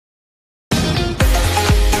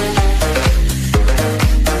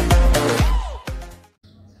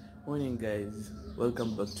guys,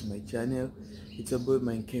 welcome back to my channel. It's a boy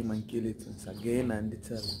Manke Mankilits once again, and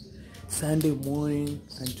it's a Sunday morning,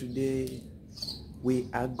 and today we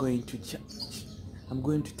are going to church. I'm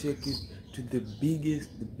going to take you to the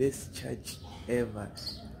biggest, the best church ever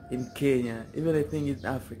in Kenya, even I think in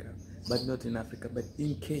Africa, but not in Africa, but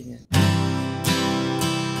in Kenya.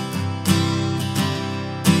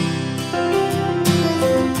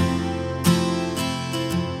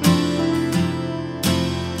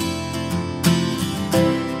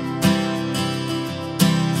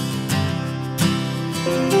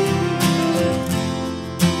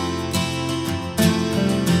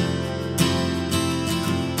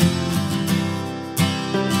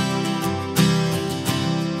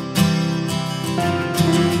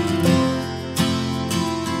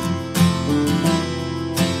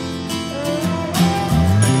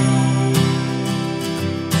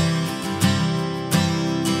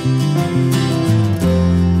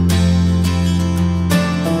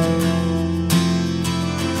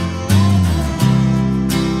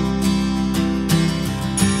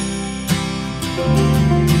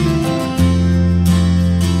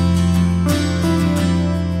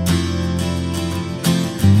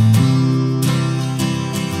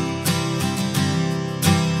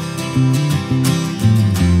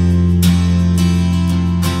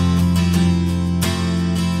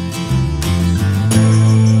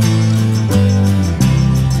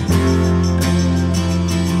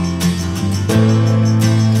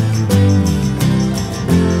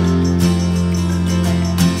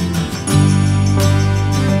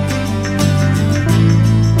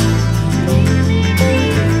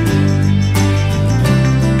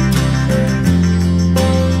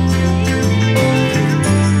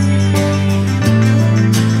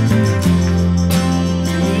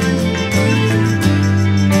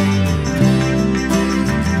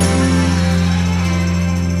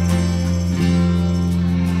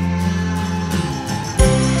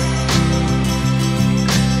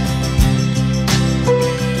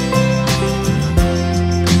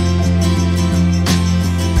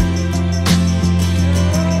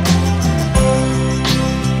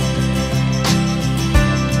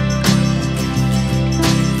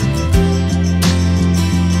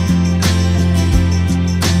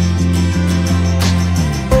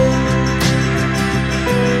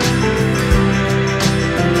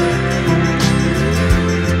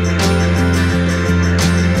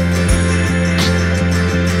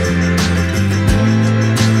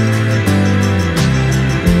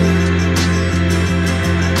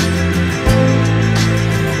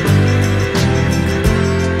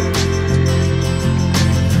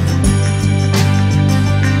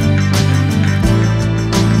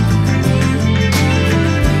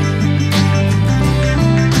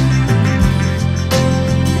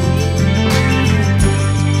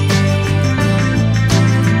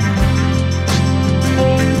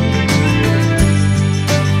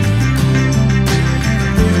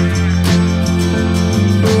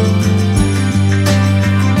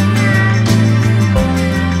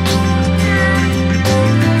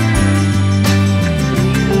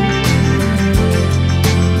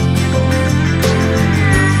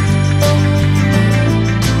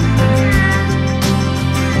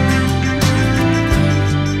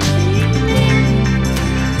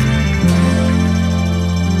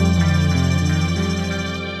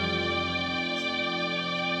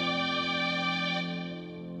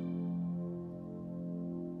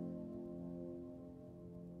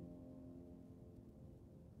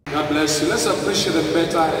 God bless you. Let's appreciate them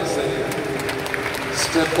better as they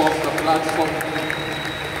step off the platform.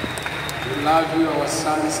 We love you, our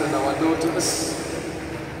sons and our daughters.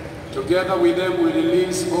 Together with them, we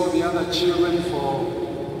release all the other children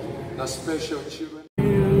for the special children.